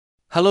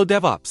Hello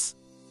DevOps.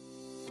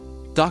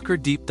 Docker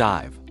Deep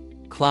Dive.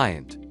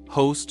 Client,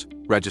 host,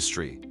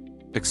 registry.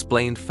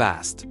 Explained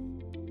fast.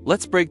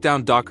 Let's break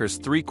down Docker's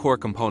 3 core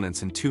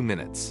components in 2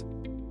 minutes.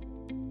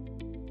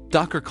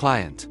 Docker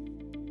Client.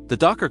 The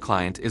Docker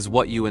client is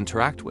what you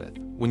interact with.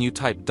 When you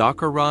type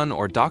Docker run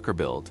or Docker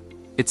build,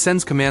 it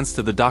sends commands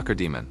to the Docker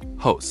daemon,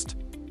 host.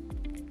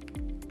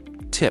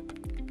 Tip.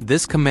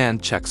 This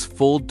command checks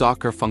full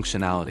Docker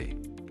functionality.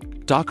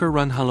 Docker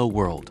run hello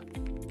world.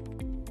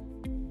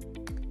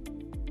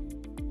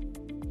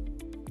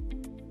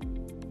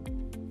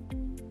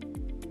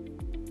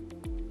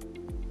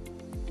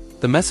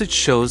 The message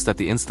shows that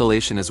the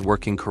installation is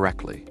working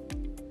correctly.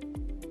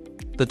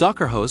 The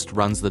Docker host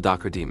runs the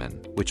Docker daemon,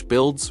 which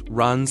builds,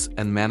 runs,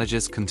 and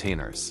manages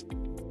containers.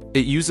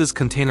 It uses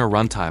container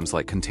runtimes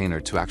like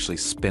container to actually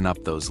spin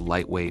up those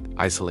lightweight,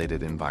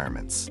 isolated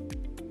environments.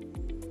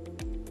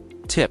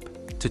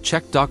 Tip. To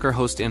check Docker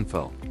host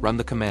info, run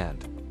the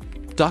command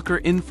docker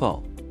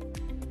info.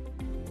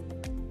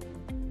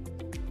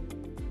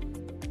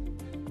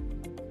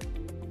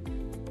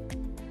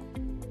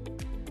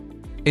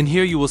 In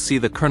here you will see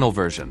the kernel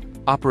version,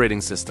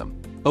 operating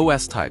system,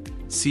 OS type,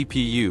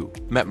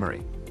 CPU,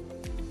 memory.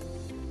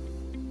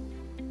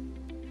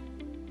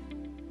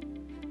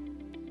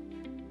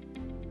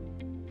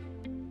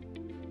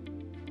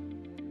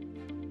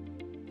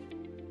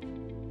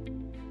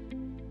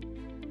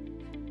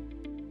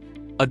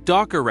 A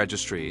Docker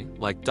registry,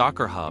 like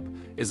Docker Hub,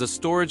 is a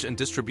storage and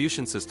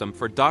distribution system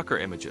for Docker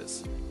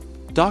images.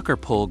 Docker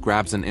pull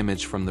grabs an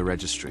image from the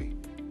registry.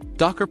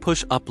 Docker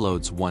push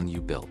uploads one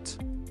you built.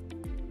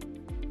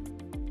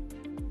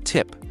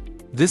 Tip.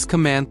 This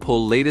command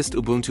pull latest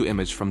Ubuntu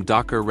image from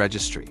Docker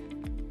registry.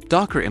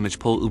 Docker image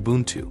pull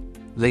Ubuntu,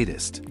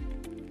 latest.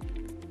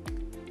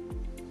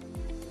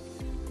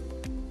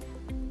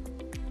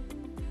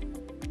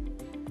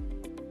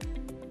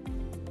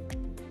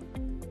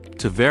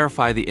 To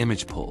verify the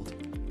image pulled,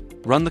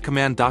 run the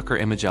command docker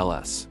image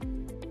ls.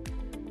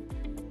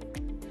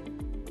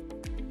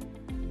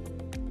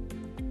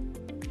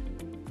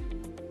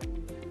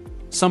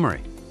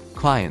 Summary.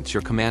 Client,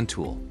 your command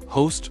tool.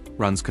 Host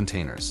runs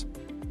containers.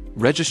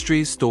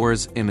 Registry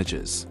stores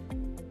images.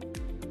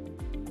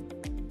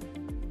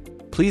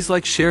 Please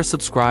like, share,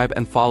 subscribe,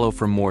 and follow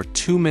for more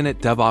 2-minute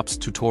DevOps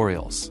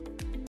tutorials.